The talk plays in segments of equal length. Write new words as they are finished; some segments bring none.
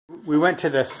We went to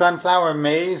the sunflower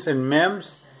maze in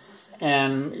Mims,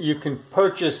 and you can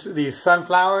purchase these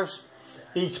sunflowers.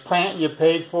 Each plant you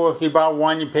paid for. If you bought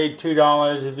one, you paid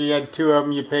 $2. If you had two of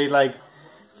them, you paid like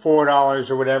 $4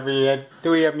 or whatever. You had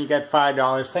three of them, you got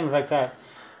 $5, things like that.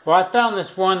 Well, I found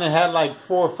this one that had like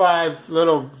 4 or 5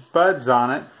 little buds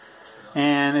on it.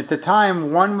 And at the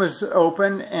time, one was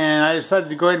open, and I decided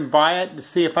to go ahead and buy it to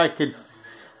see if I could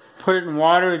put it in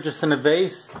water, just in a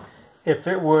vase, if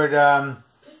it would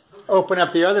open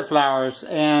up the other flowers.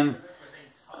 And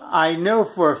I know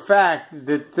for a fact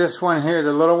that this one here,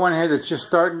 the little one here that's just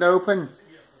starting to open,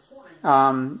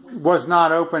 was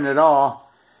not open at all.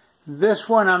 This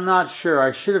one I'm not sure.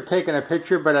 I should have taken a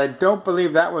picture, but I don't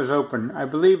believe that was open. I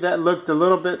believe that looked a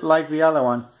little bit like the other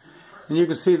one. And you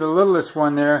can see the littlest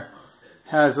one there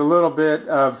has a little bit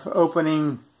of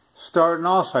opening starting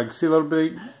also. I can see a little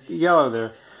bit of yellow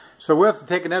there. So we'll have to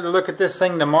take another look at this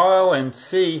thing tomorrow and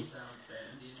see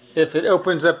if it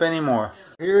opens up anymore.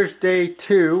 Here's day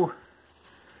 2.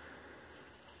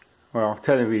 Well,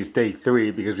 technically it's day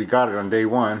 3 because we got it on day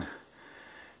 1. And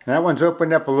that one's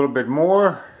opened up a little bit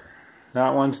more.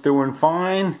 That one's doing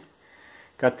fine.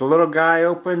 Got the little guy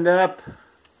opened up.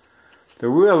 The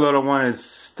real little one is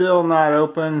still not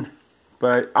open.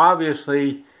 But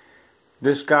obviously,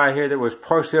 this guy here that was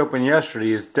partially open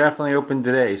yesterday is definitely open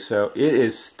today. So it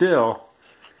is still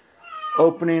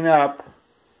opening up,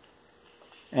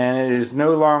 and it is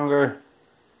no longer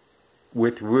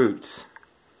with roots.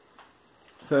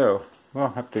 So we'll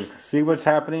have to see what's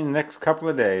happening the next couple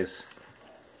of days.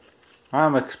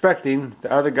 I'm expecting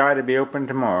the other guy to be open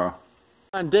tomorrow.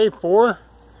 On day 4,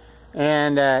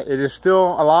 and it is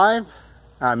still alive.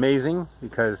 Amazing,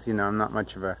 because you know I'm not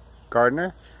much of a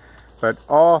gardener, but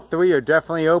all 3 are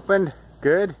definitely opened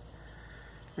good,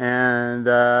 and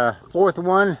the 4th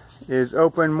one is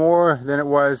open more than it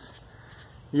was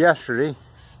yesterday.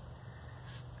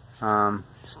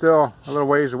 Still a little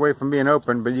ways away from being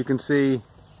open, but you can see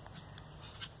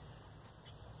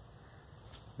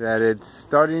that it's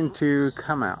starting to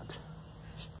come out.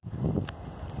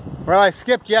 Well, I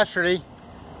skipped yesterday,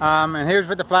 and here's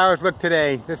what the flowers look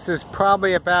today. This is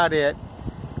probably about it.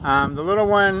 The little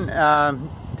one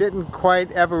didn't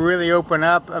quite ever really open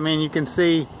up. I mean, you can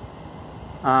see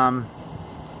a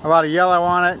lot of yellow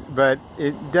on it, but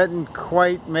it doesn't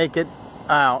quite make it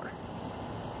out.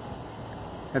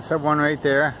 That's that one right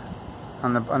there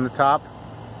on the top.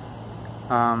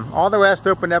 All the rest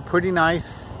opened up pretty nice.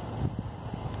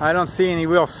 I don't see any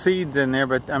real seeds in there,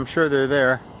 but I'm sure they're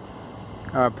there.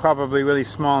 Probably really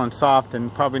small and soft,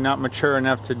 and probably not mature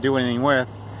enough to do anything with.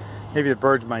 Maybe the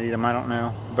birds might eat them, I don't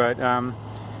know. But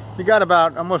we got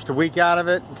about almost a week out of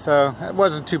it, so it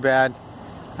wasn't too bad.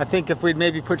 I think if we'd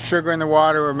maybe put sugar in the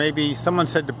water, or maybe someone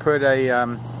said to put a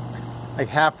like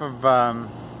half of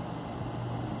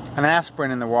an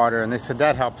aspirin in the water, and they said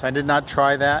that helps. I did not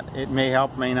try that. It may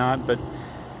help, may not. But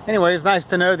anyway, it's nice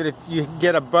to know that if you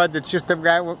get a bud that's just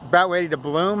about ready to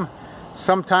bloom,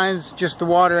 sometimes just the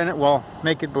water in it will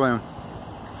make it bloom.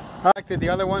 I looked at the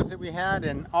other ones that we had,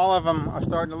 and all of them are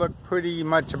starting to look pretty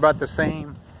much about the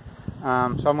same. So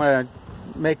I'm going to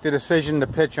make the decision to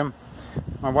pitch them.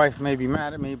 My wife may be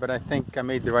mad at me, but I think I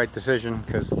made the right decision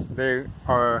because they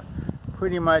are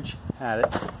pretty much at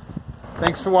it.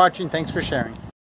 Thanks for watching. Thanks for sharing.